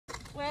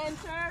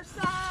Winter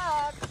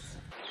sucks.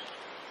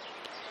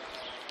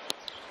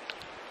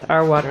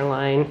 Our water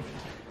line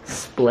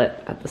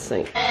split at the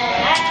sink.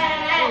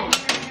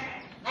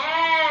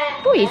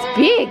 Oh, he's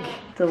big!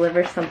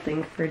 Deliver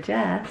something for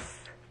Jess.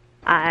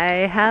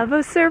 I have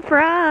a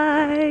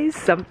surprise!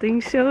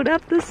 Something showed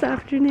up this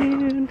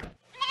afternoon.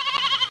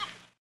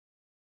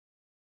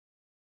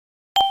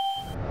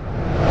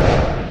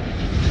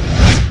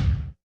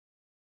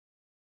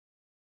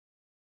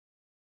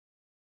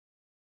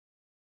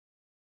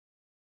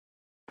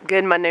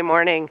 Good Monday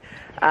morning.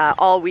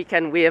 All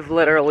weekend we have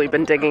literally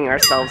been digging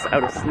ourselves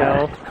out of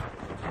snow.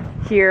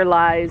 Here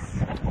lies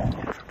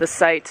the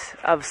site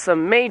of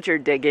some major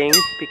digging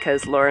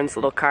because Lauren's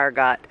little car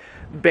got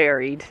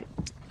buried.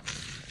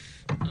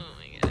 Oh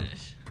my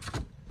gosh.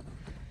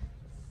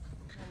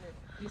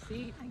 You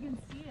see? I can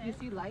see it. You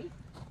see light?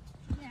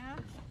 Yeah.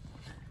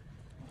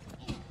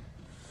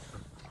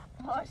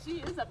 Oh, she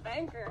is a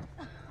banker.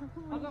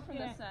 I'll go from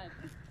this side.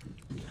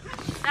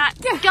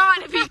 That's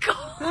gotta be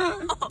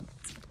cold!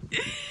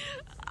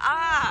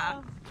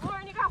 Ah!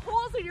 Lauren, you got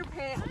holes in your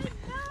pants.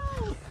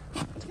 I know.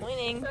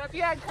 Weaning. So if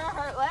you had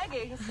Carhartt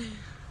leggings,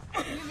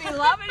 you'd be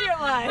loving your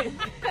life.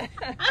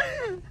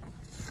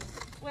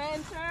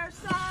 Winter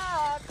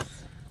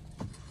sucks.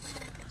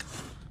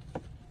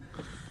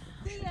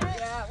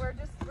 Yeah, we're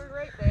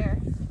right there.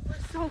 We're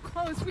so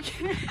close, we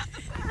can't.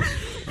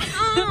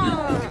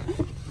 Oh,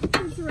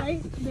 it's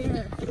right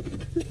there.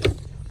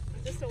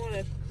 I just don't want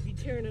to be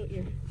tearing out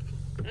your...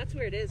 That's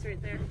where it is,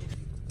 right there.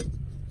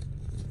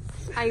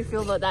 How you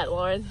feel about that,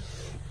 Lauren?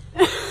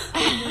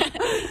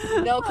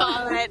 No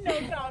comment.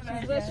 No comment.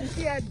 She's wishing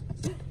she had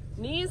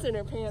knees in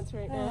her pants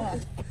right now.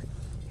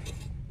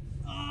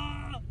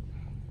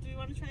 Do you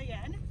want to try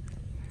again?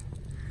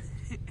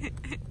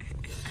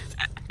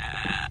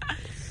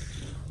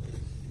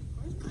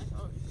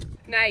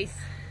 Nice.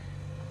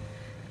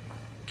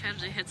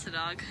 Casually hits the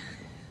dog.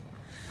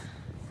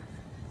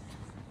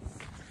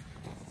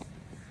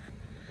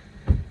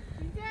 You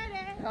did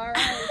it. All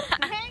right.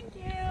 Thank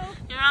you.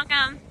 You're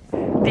welcome.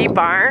 The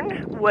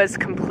barn was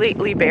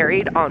completely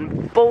buried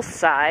on both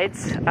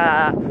sides,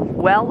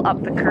 well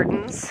up the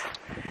curtains,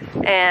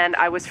 and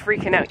I was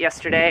freaking out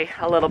yesterday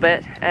a little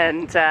bit,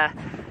 and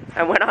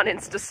I went on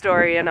Insta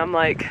story and I'm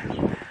like,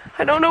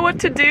 I don't know what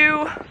to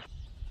do.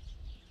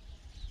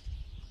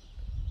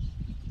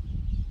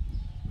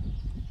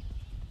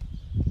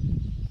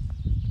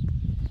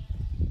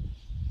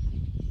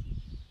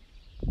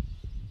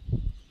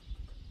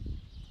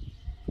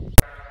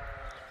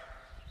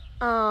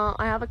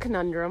 I have a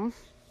conundrum.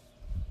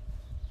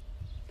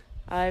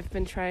 I've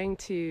been trying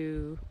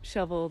to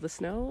shovel the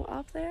snow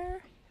off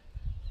there.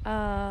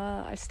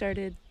 I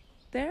started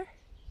there,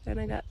 then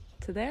I got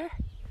to there.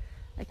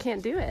 I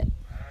can't do it.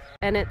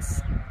 And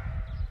it's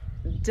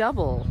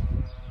double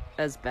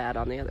as bad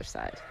on the other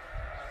side.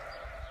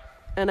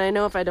 And I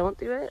know if I don't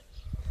do it,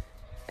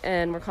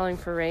 and we're calling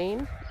for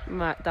rain,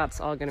 that's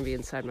all gonna be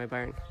inside my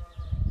barn.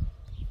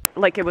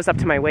 Like it was up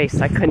to my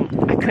waist. I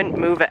couldn't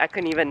move it. I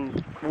couldn't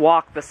even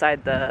walk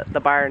beside the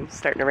barn. It's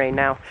starting to rain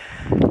now.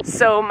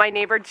 So my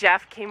neighbor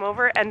Geoff came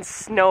over and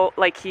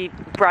he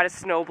brought a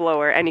snow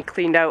blower and he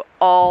cleaned out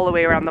all the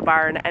way around the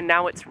barn, and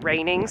now it's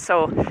raining.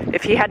 So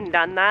if he hadn't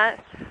done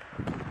that,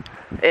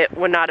 it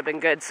would not have been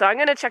good. So I'm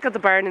gonna check out the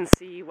barn and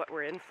see what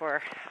we're in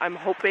for. I'm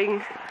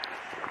hoping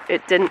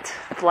it didn't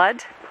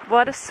flood.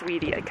 What a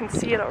sweetie. I can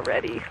see it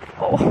already.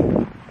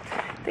 Oh,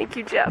 thank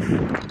you, Geoff.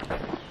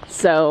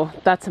 So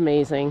that's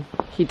amazing.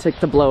 He took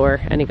the blower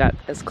and he got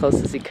as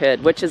close as he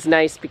could, which is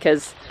nice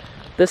because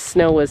the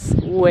snow was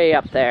way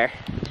up there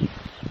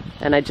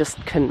and I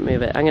just couldn't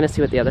move it. I'm gonna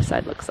see what the other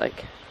side looks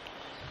like.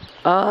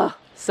 Oh,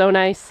 so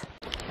nice.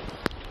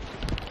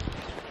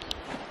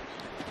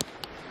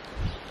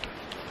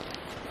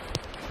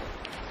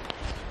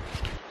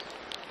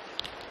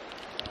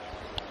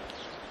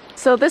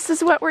 So this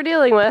is what we're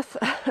dealing with.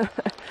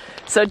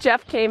 So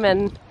Geoff came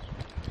and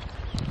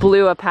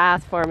blew a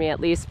path for me at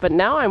least, but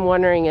now I'm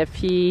wondering if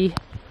he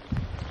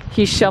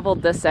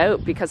shoveled this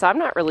out, because I'm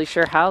not really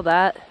sure how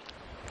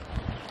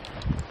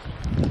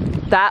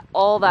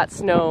all that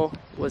snow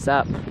was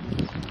up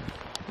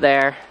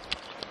there.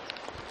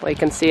 Well, you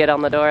can see it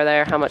on the door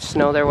there, how much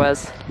snow there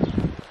was.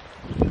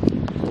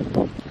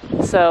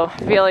 So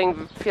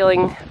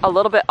feeling a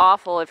little bit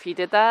awful if he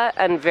did that,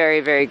 and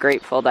very, very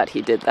grateful that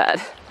he did that.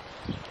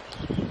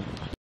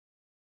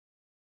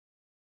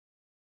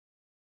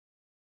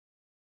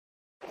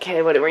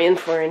 Okay, what are we in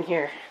for in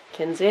here,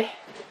 Kinsey?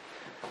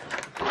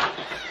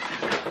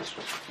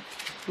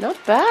 Not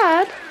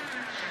bad.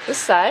 This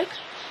side.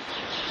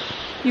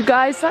 You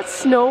guys, that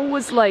snow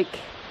was like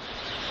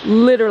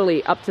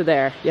literally up to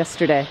there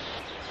yesterday.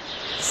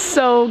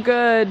 So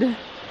good.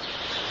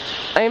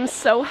 I am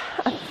so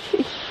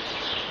happy.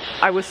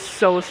 I was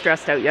so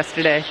stressed out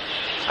yesterday.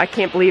 I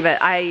can't believe it.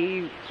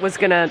 I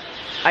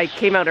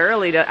came out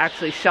early to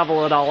actually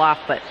shovel it all off,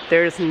 but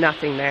there's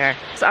nothing there.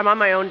 So I'm on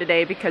my own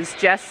today because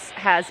Jess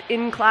has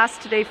in class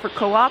today for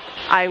co-op.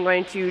 I'm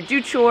going to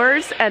do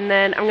chores, and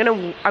then I'm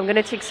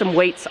gonna take some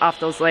weights off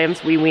those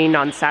lambs we weaned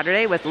on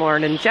Saturday with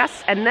Lauren and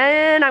Jess, and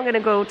then I'm gonna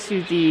go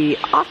to the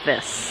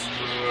office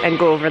and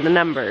go over the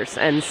numbers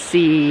and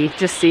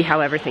just see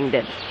how everything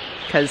did.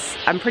 Because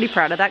I'm pretty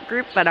proud of that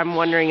group, but I'm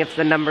wondering if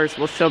the numbers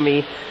will show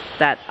me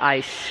that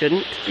I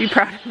shouldn't be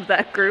proud of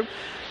that group.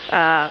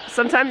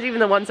 Sometimes even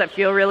the ones that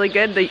feel really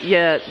good, that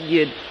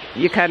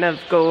you kind of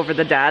go over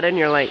the data and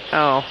you're like,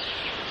 oh,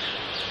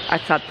 I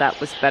thought that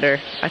was better.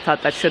 I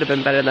thought that should have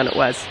been better than it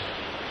was.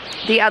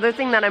 The other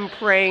thing that I'm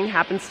praying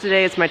happens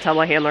today is my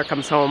telehandler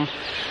comes home.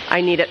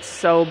 I need it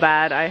so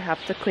bad. I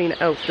have to clean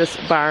out this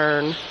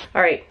barn.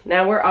 All right,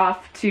 now we're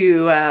off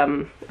to,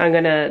 I'm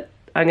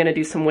gonna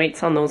do some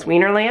weights on those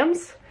weaner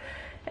lambs,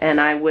 and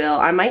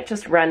I might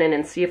just run in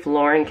and see if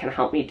Lauren can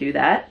help me do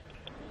that.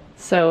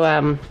 So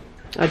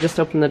I just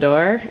opened the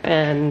door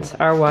and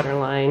our water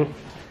line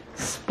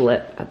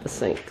split at the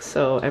sink,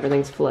 so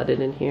everything's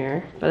flooded in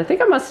here. But I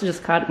think I must have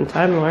just caught it in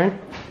time, Lauren.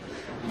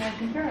 Yeah, I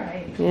think you're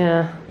right.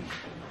 Yeah.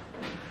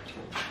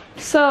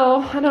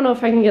 So I don't know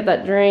if I can get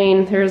that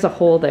drain. There's a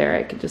hole there.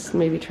 I could just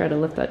maybe try to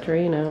lift that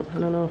drain out. I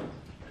don't know.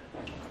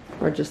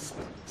 Or just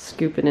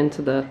scoop it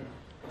into the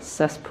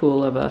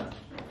cesspool of a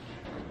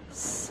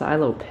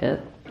silo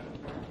pit.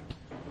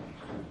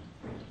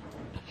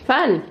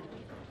 Fun!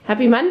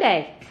 Happy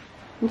Monday!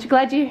 Aren't you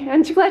glad you're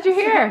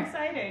here? So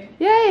excited.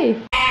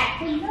 Yay!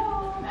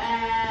 Hello.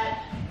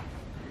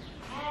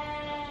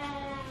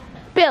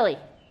 Billy,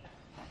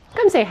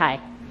 come say hi.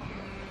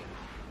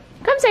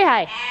 Come say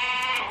hi.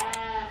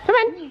 Come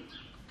on.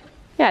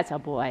 That's a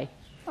boy.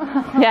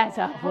 That's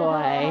a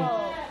boy.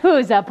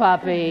 Who's the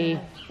puppy?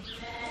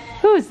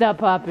 Who's the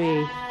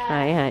puppy?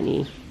 Hi,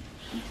 honey.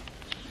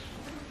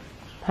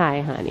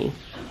 Hi, honey.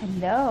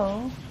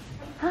 Hello.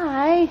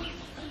 Hi.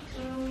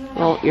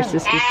 Oh, your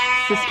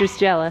sister's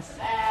jealous.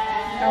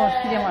 Oh,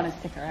 she didn't want to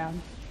stick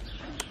around.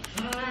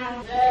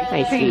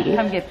 Hi, sweetie.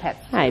 Come get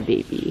pets. Hi,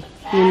 baby.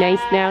 You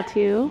nice now,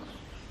 too?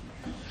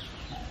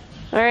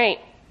 All right.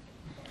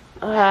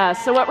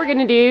 So what we're going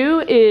to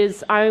do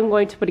is I'm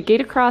going to put a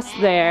gate across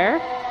there.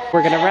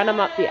 We're going to run them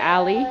up the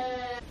alley.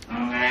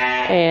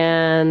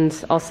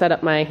 And I'll set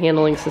up my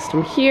handling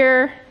system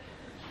here,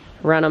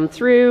 run them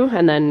through,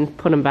 and then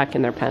put them back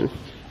in their pen.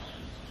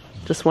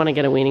 Just want to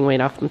get a weaning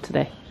weight off them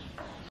today.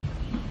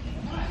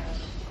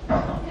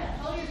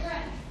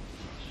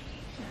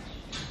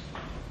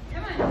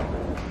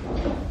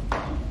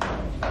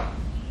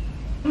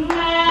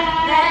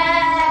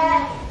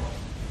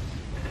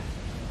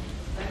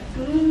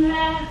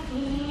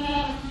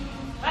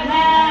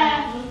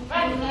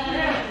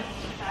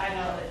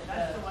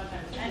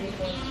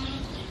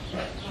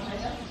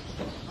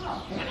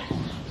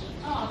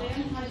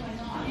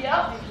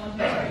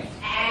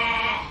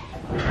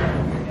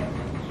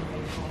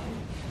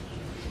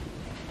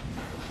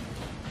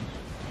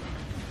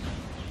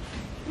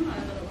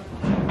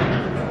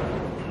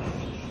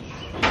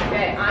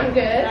 Okay, I'm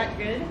good. That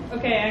good?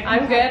 Okay,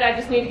 I'm good. I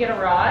just need to get a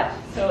rod.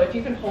 So if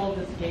you can hold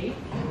this gate.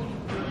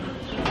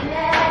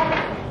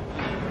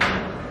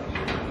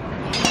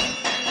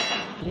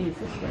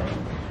 Jesus.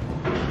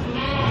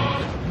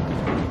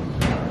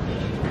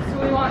 So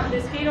we want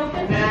this gate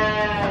open?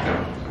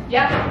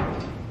 Yep.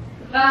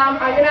 I'm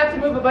gonna have to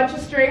move a bunch of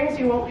strings.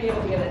 You won't be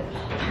able to get it.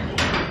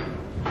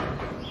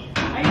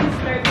 I can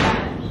start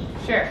that.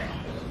 Sure.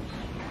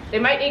 They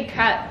might need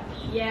cut.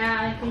 Yeah,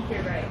 I think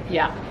you're right.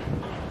 Yeah.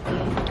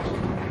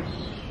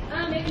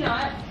 Maybe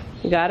not.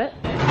 You got it?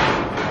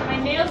 My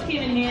nails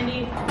came in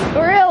handy.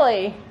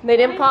 Really? They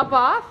didn't pop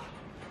off?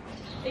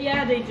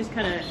 Yeah, they just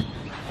kind of...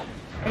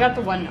 I got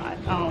the one knot.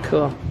 Oh,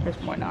 Cool.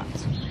 there's more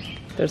knots.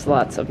 There's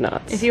lots of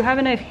knots. If you have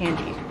a knife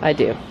handy. I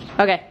do.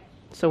 Okay.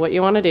 So what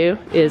you want to do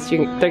is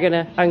I'm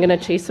gonna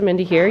chase them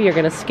into here. You're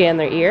gonna scan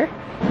their ear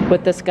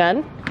with this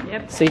gun.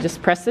 Yep. So you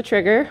just press the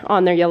trigger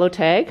on their yellow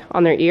tag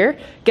on their ear.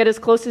 Get as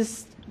close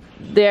as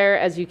there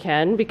as you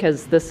can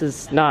because this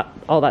is not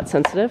all that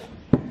sensitive.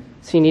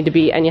 So you need to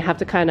be, and you have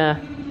to kind of,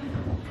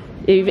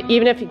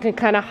 even if you can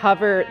kind of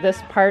hover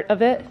this part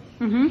of it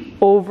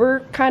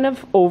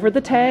over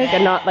the tag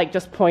and not like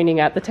just pointing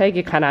at the tag,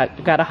 you kind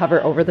of got to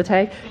hover over the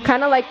tag.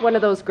 Kind of like one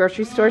of those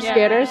grocery store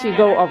scanners, you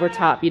go over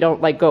top, you don't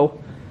like go,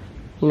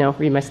 you know,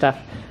 read my stuff.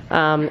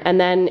 And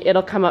then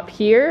it'll come up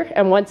here,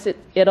 and once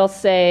it'll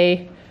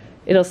say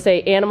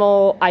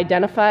animal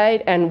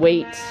identified and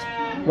weight,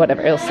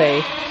 whatever, it'll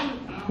say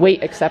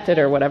weight accepted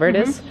or whatever it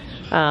is.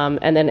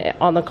 And then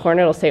on the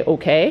corner it'll say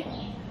okay,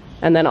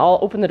 and then I'll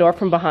open the door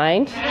from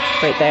behind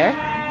right there,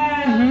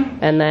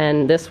 and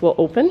then this will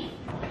open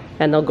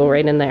and they'll go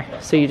right in there.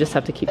 So you just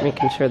have to keep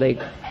making sure they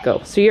go.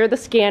 So you're the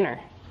scanner.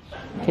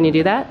 Can you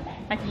do that?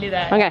 I can do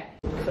that. Okay.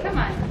 Come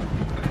on.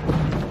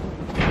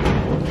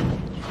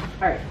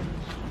 All right.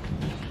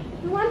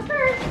 Who wants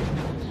first?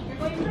 You're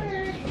going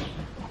first.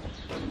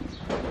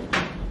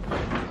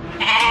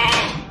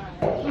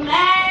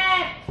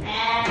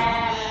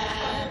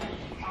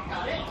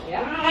 Got it?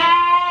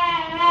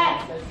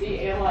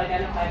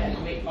 identified as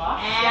weight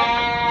loss.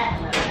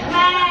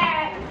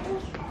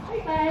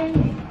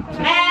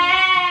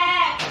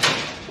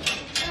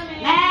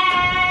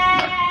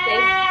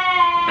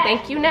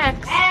 Thank you,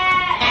 next.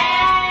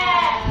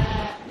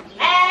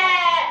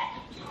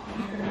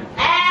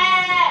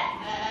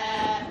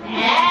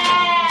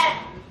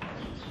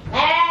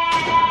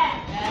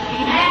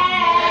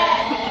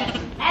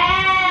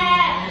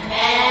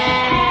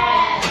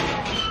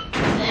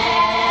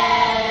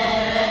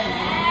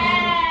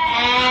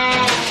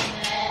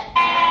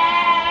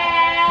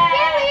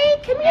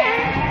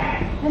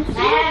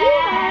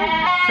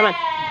 Come on.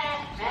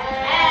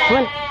 Come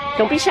on.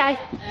 Don't be shy.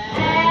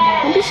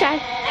 Don't be shy.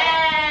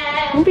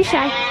 Don't be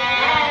shy.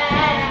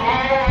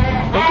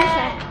 Don't be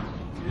shy.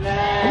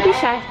 Don't be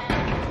shy.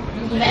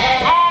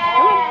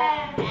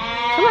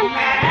 Come on.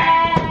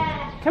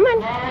 Come on. Come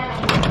on.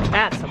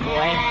 That's a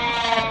boy.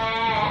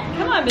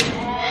 Come on, baby.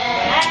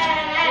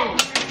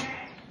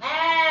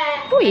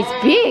 Oh, he's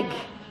big.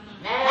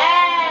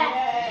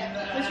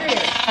 What's your ear?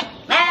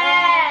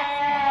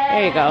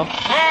 There you go.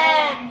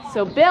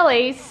 So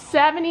Billy's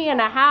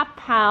 70.5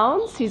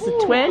 pounds. He's a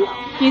twin.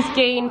 He's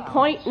gained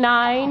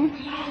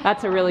 0.9.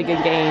 That's a really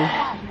good gain.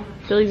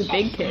 Billy's a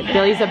big kid.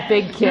 Billy's a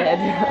big kid.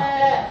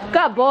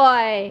 Good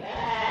boy.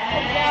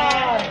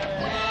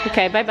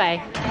 Okay,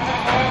 bye-bye.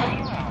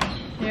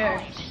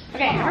 Here.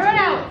 Okay, run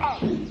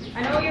out.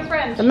 I know your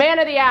friends. The man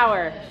of the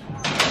hour.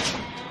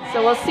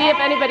 So we'll see if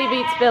anybody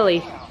beats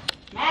Billy.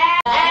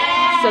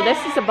 So this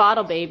is a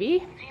bottle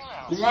baby.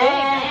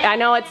 I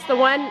know it's the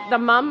one,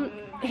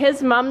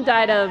 his mom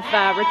died of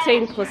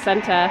retained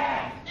placenta,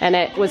 and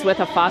it was with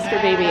a foster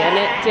baby, and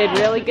it did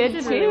really good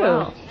too. Really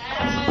well.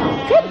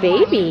 Good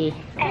baby.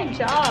 Good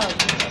job.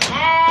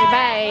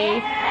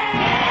 Bye.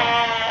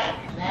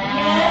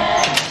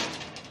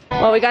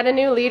 Well, we got a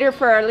new leader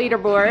for our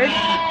leaderboard.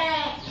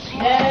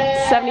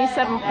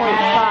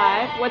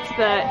 77.5. What's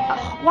the?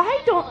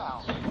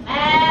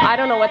 I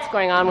don't know what's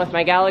going on with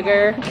my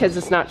Gallagher, because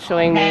it's not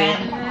showing me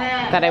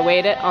that I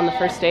weighed it on the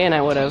first day, and I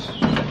would have.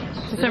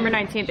 December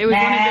 19th. It was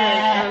one of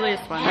the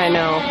earliest ones. I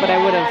know, but I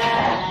would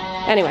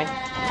have. Anyway.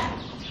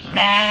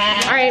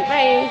 All right,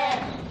 bye.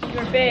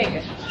 You're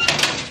big.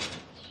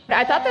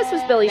 I thought this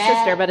was Billy's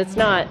sister, but it's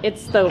not.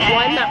 It's the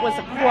one that was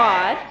a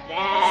quad.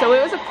 So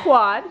it was a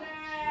quad.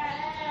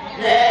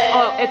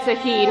 Oh, it's a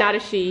he, not a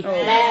she.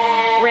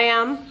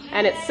 Ram,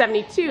 and it's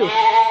 72.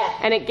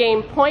 And it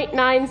gained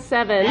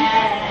 0.97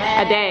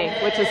 a day,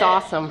 which is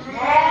awesome.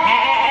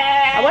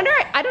 I wonder,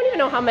 I don't even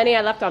know how many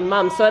I left on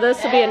Mom, so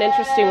this will be an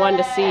interesting one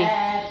to see.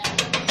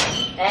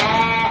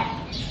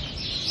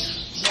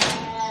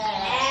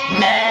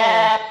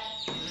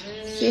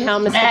 See how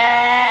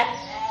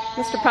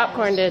Mr.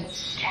 Popcorn did.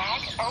 He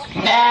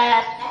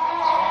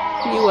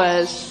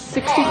was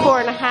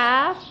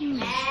 64.5,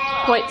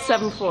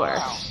 0.74.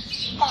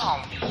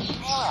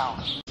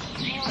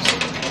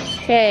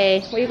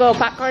 Okay, where you go,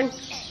 Popcorn?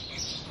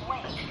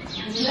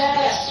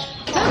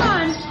 Come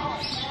on.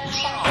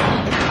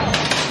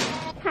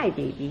 Hi,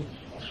 baby.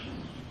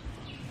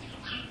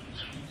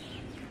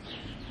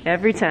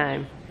 Every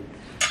time.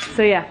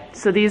 So yeah,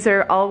 so these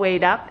are all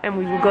weighed up, and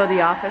we will go to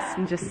the office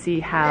and just see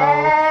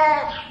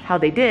how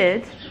they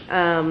did.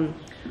 I'm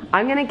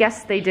gonna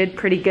guess they did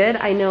pretty good.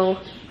 I know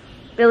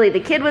Billy, the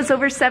kid, was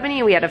over 70,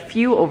 and we had a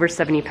few over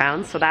 70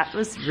 pounds, so that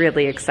was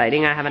really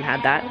exciting. I haven't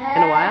had that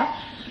in a while.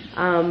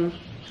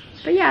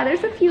 But yeah,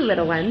 there's a few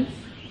little ones.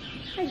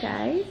 Hi,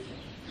 guys.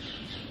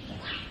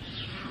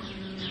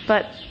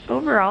 But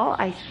overall,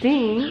 I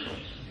think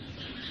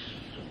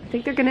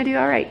they're gonna do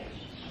all right.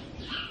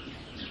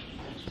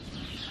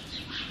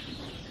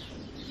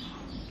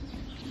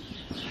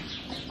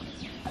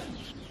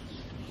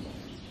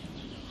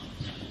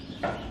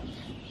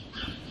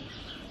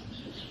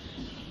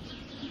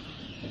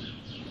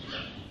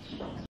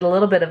 A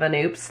little bit of an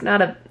oops,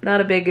 not a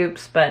big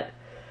oops, but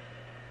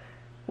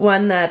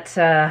one that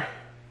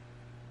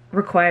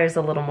requires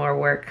a little more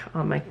work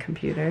on my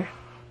computer.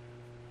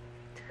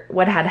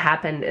 What had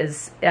happened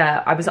is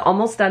I was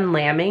almost done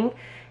lambing,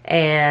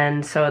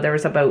 and so there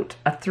was about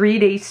a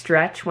 3-day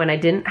stretch when I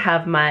didn't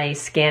have my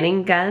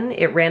scanning gun.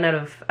 It ran out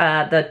of,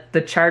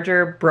 the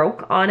charger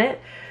broke on it,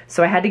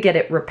 so I had to get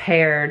it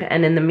repaired,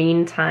 and in the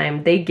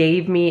meantime they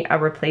gave me a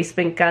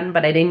replacement gun,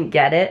 but I didn't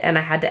get it, and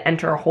I had to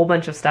enter a whole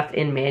bunch of stuff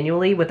in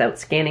manually without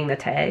scanning the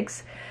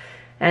tags.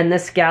 And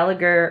this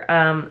Gallagher,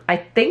 I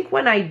think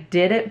when I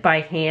did it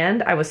by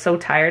hand, I was so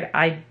tired.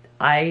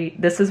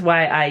 This is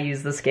why I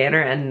use the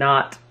scanner and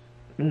not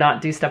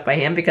do stuff by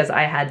hand, because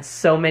I had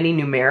so many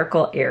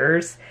numerical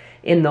errors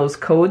in those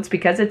codes,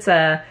 because it's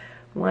a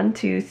 1,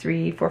 2,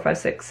 3, 4, 5,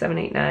 6, 7,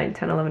 8, 9,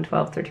 10, 11,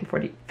 12, 13,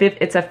 14,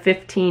 it's a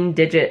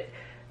 15-digit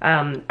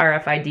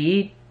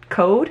RFID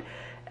code,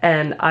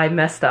 and I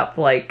messed up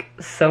like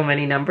so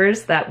many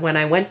numbers that when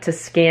I went to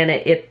scan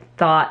it, it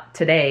thought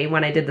today,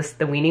 when I did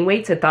the weaning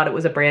weights, it thought it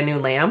was a brand new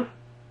lamb,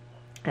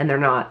 and they're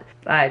not.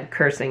 I'm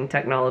cursing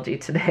technology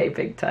today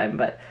big time,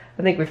 but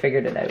I think we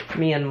figured it out.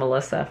 Me and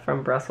Melissa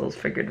from Brussels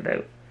figured it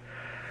out.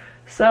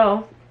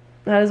 So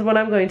that is what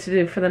I'm going to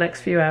do for the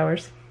next few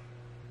hours.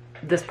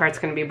 this part's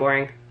gonna be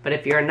boring, but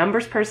if you're a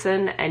numbers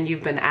person and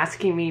you've been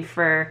asking me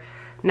for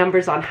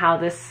numbers on how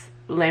this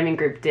lambing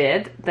group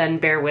did, then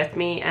bear with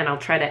me and I'll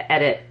try to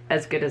edit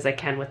as good as I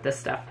can with this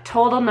stuff.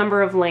 Total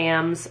number of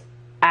lambs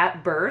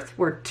at birth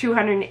were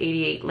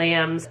 288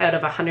 lambs out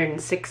of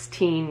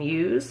 116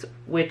 ewes,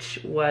 which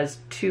was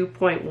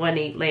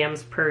 2.18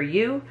 lambs per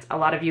ewe. A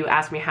lot of you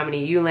asked me how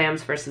many ewe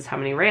lambs versus how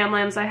many ram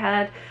lambs I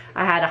had.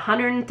 I had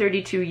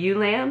 132 ewe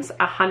lambs,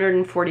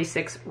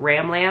 146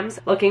 ram lambs,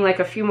 looking like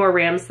a few more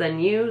rams than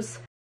ewes.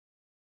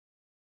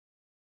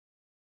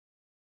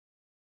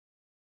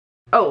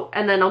 Oh,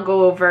 and then I'll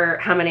go over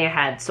how many I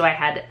had. So I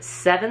had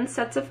 7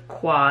 sets of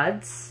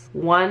quads,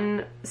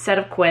 1 set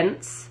of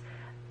quints,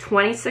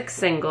 26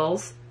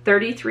 singles,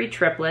 33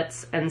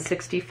 triplets, and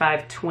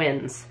 65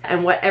 twins.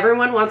 And what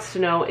everyone wants to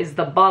know is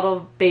the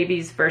bottle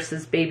babies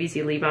versus babies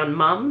you leave on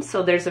mum.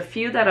 So there's a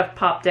few that have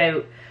popped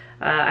out.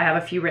 I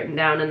have a few written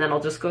down, and then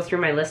I'll just go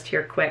through my list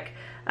here quick.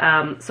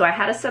 So I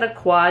had a set of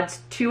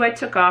quads, 2 I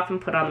took off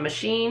and put on the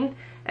machine,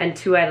 and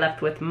 2 I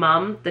left with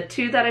mum. The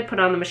 2 that I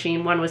put on the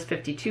machine, one was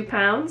 52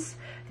 pounds.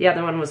 The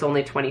other one was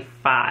only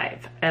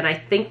 25. And I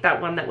think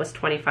that one that was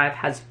 25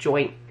 has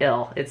joint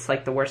ill. It's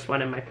like the worst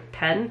one in my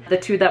pen. The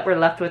 2 that were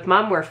left with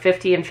mum were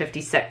 50 and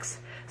 56.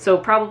 So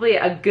probably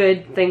a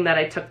good thing that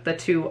I took the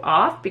 2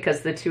 off,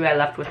 because the 2 I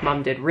left with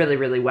mum did really,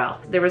 really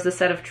well. There was a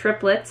set of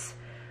triplets.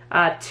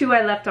 2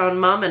 I left on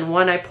mum and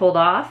 1 I pulled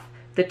off.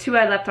 The 2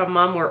 I left on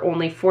mum were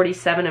only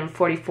 47 and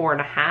 44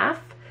 and a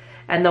half.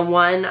 And the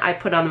 1 I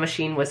put on the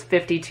machine was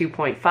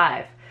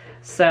 52.5.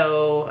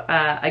 So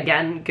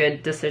again,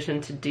 good decision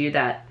to do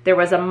that. There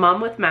was a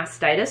mum with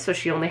mastitis, so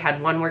she only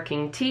had 1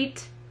 working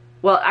teat.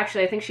 Well,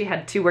 actually, I think she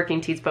had 2 working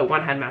teats, but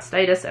 1 had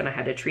mastitis, and I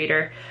had to treat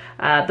her.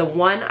 The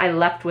 1 I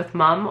left with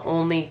mum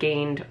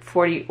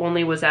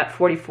only was at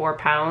 44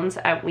 pounds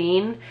at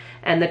wean,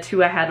 and the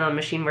 2 I had on the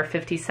machine were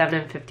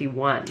 57 and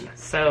 51.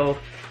 So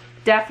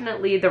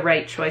definitely the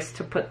right choice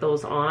to put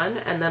those on.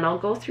 And then I'll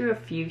go through a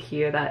few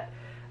here that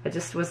I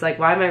just was like,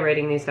 why am I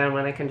writing these down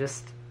when I can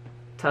just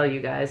tell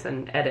you guys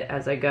and edit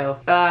as I go.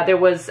 There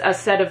was a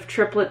set of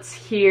triplets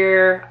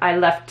here. I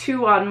left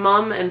 2 on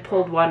mum and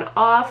pulled 1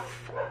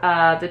 off.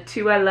 The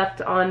 2 I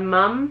left on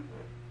mum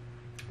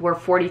were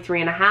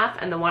 43 and a half,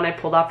 and the 1 I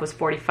pulled off was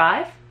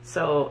 45,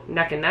 so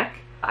neck and neck.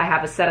 I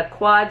have a set of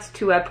quads,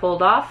 2 I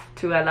pulled off,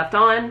 2 I left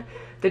on.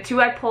 The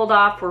 2 I pulled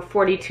off were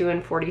 42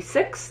 and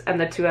 46, and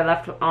the 2 I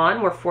left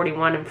on were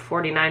 41 and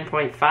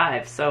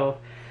 49.5, so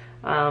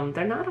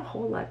they're not a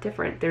whole lot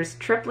different. There's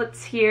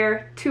triplets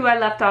here. 2 I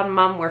left on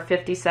mum were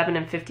 57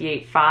 and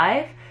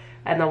 58.5,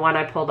 and the 1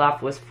 I pulled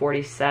off was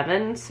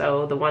 47,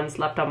 so the ones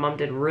left on mum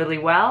did really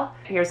well.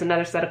 Here's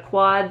another set of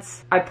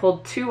quads. I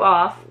pulled 2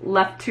 off,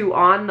 left 2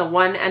 on. The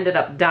 1 ended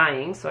up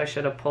dying, so I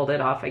should have pulled it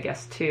off, I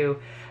guess, too.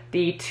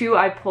 The 2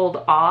 I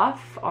pulled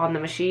off on the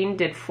machine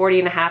did 40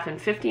 and a half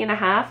and 50 and a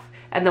half,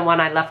 and the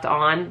 1 I left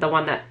on, the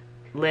one that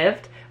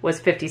lived, was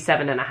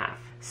 57 and a half.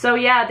 So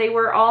yeah, they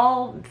were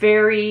all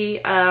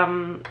very,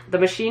 the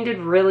machine did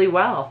really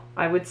well.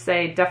 I would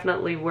say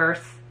definitely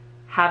worth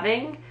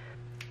having.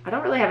 I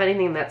don't really have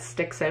anything that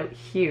sticks out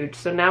huge.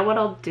 So now what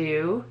I'll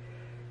do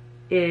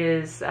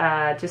is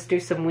just do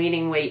some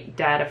weaning weight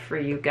data for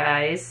you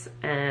guys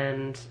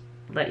and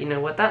let you know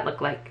what that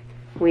looked like.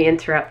 We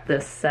interrupt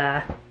this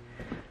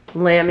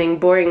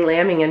boring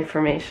lambing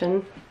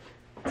information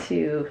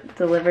to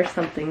deliver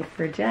something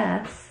for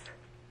Jess.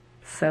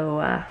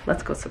 So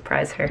let's go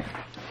surprise her.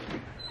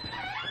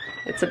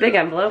 It's a big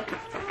envelope.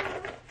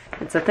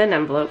 It's a thin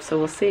envelope, so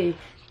we'll see.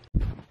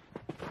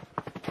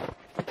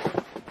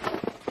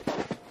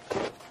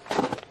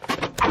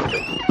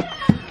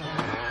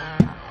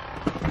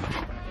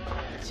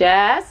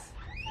 Jess?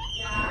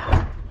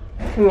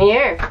 Come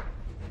here.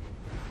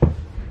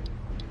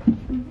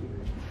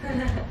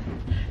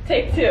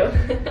 Take 2.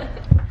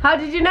 How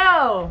did you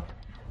know?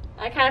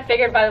 I kind of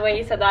figured by the way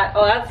you said that.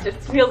 Oh, that just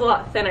feels a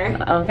lot thinner.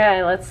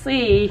 Okay, let's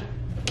see.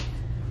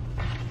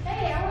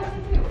 Hey, I want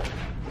to do.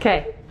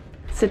 Okay,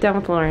 sit down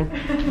with Lauren.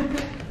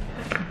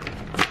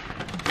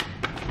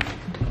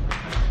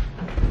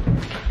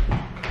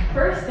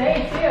 First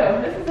day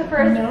too. This is the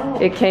first. No.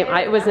 It came.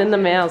 It was in the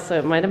mail, so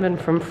it might have been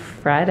from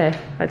Friday.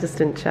 I just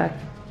didn't check.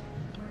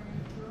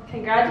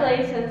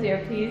 Congratulations,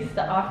 you're pleased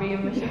to offer you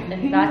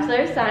a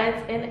Bachelor of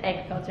Science in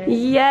Agriculture.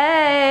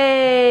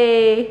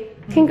 Yay!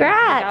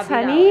 Congrats,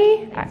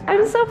 honey.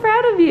 I'm so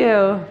proud of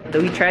you.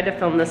 We tried to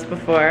film this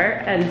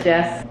before, and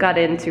Jess got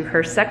into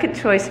her second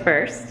choice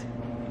first,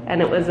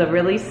 and it was a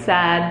really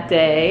sad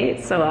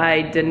day, so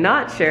I did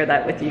not share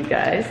that with you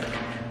guys.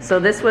 So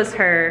this was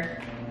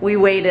her. We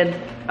waited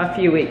a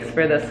few weeks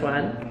for this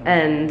one,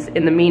 and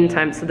in the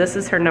meantime, so this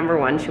is her number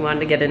 1. She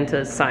wanted to get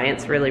into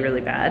science really,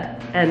 really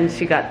bad, and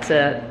she got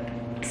to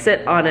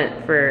sit on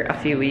it for a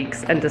few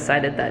weeks and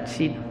decided that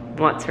she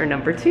wants her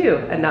number 2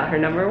 and not her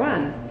number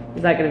 1.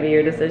 Is that going to be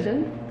your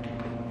decision?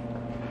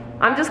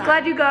 I'm just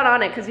glad you got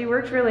on it because you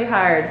worked really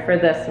hard for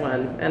this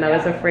one, and I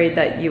was afraid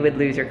that you would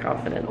lose your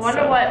confidence. I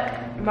wonder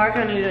what mark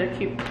I need to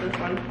keep this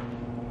one.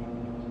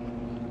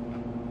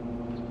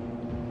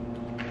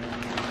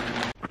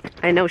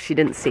 I know she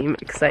didn't seem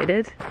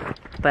excited,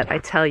 but I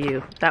tell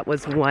you, that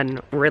was one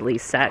really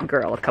sad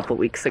girl a couple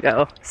weeks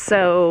ago.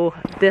 So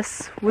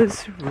this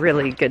was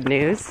really good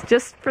news,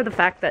 just for the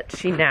fact that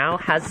she now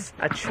has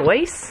a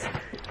choice.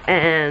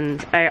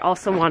 And I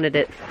also wanted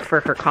it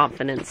for her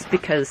confidence,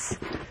 because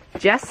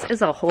Jess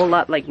is a whole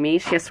lot like me.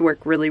 She has to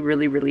work really,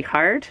 really, really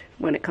hard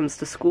when it comes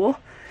to school.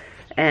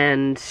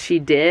 And she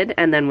did,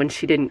 and then when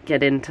she didn't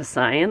get into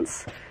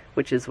science,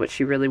 which is what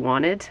she really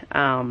wanted,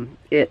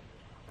 it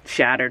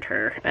shattered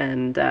her.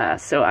 And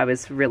so I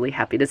was really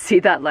happy to see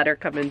that letter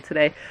come in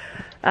today.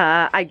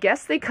 I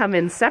guess they come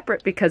in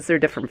separate because they're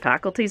different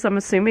faculties, I'm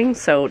assuming.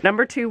 So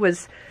number 2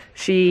 was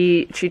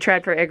she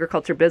tried for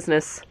agriculture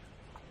business,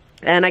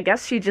 and I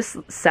guess she just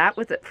sat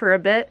with it for a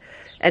bit,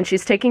 and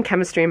she's taking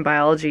chemistry and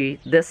biology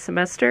this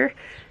semester,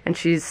 and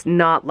she's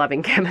not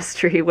loving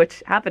chemistry,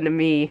 which happened to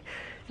me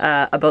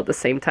about the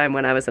same time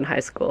when I was in high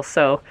school.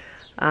 So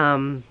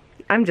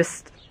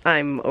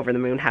I'm over the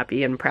moon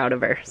happy and proud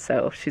of her.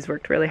 So she's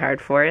worked really hard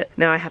for it.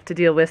 Now I have to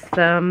deal with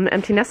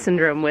empty nest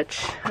syndrome,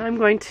 which I'm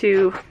going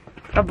to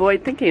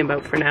avoid thinking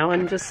about for now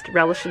and just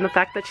relish in the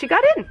fact that she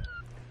got in.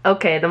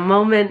 Okay, the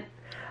moment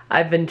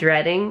I've been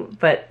dreading,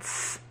 but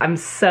I'm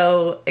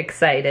so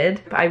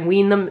excited. I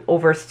weaned them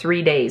over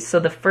 3 days. So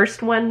the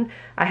first one,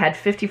 I had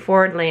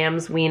 54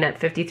 lambs wean at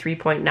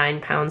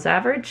 53.9 pounds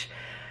average.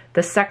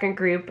 The second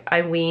group,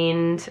 I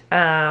weaned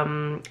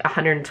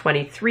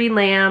 123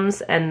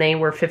 lambs, and they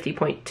were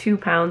 50.2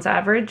 pounds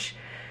average.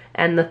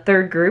 And the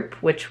third group,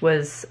 which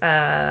was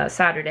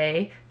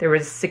Saturday, there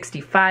was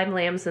 65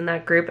 lambs in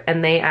that group,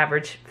 and they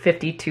averaged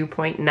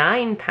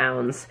 52.9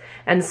 pounds.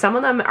 And some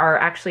of them are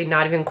actually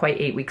not even quite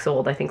 8 weeks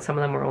old. I think some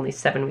of them were only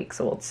 7 weeks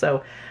old.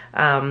 So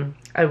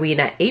I weaned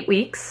at 8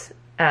 weeks,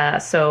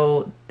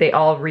 so they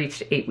all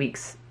reached 8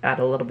 weeks at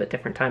a little bit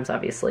different times,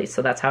 obviously.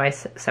 So that's how I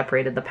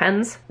separated the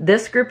pens.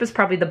 This group is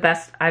probably the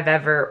best I've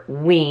ever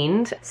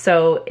weaned.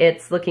 So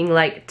it's looking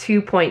like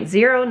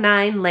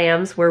 2.09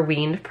 lambs were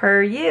weaned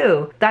per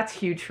ewe. That's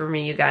huge for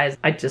me, you guys.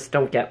 I just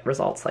don't get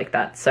results like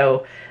that.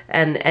 So,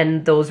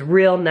 and those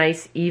real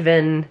nice,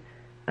 even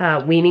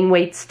weaning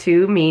weights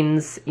too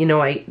means, you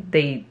know, I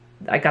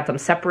got them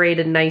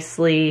separated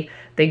nicely.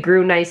 They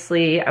grew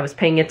nicely. I was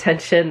paying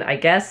attention, I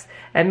guess,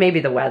 and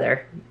maybe the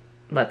weather.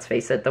 Let's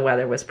face it, the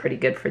weather was pretty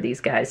good for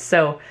these guys.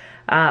 So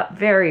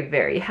very,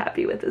 very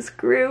happy with this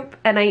group.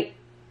 And I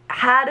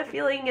had a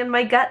feeling in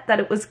my gut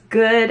that it was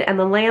good, and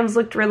the lambs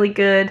looked really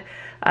good.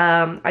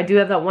 I do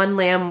have that one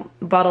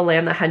bottle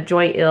lamb that had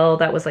joint ill.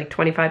 That was like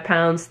 25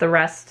 pounds. The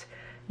rest,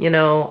 you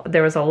know,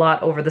 there was a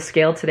lot over the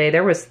scale today.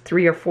 There was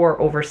 3 or 4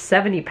 over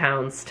 70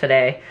 pounds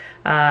today.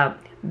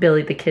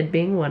 Billy the kid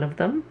being one of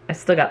them. I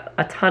still got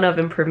a ton of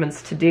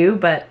improvements to do,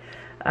 but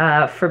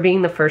for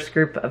being the first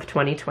group of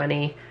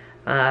 2020,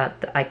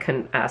 I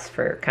couldn't ask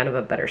for kind of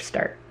a better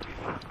start.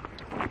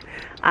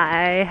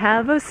 I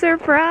have a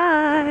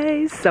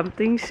surprise.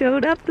 Something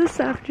showed up this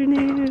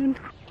afternoon.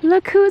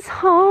 Look who's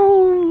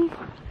home.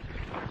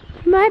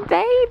 My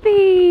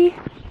baby.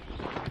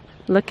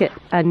 Look at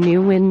a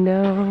new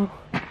window.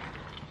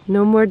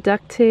 No more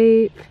duct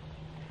tape.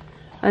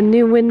 A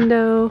new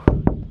window.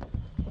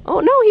 Oh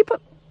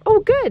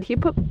no, good. He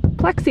put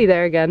plexi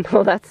there again.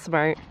 Oh, that's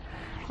smart.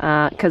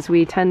 Because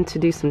we tend to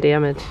do some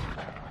damage.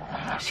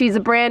 She's a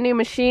brand new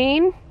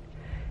machine,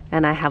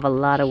 and I have a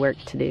lot of work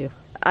to do.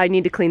 I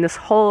need to clean this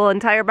whole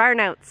entire barn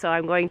out, so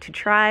I'm going to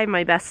try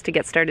my best to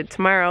get started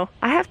tomorrow.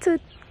 I have to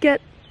get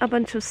a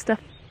bunch of stuff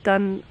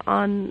done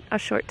on a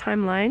short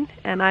timeline,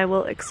 and I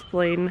will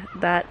explain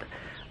that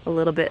a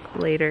little bit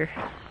later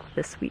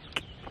this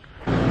week.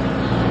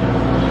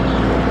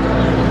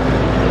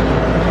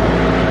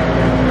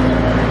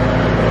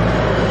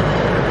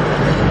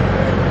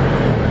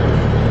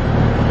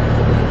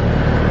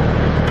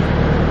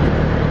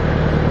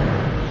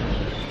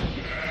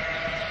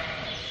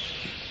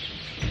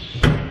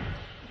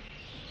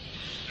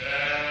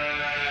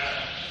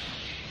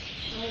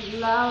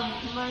 I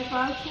love my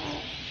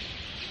bobcat.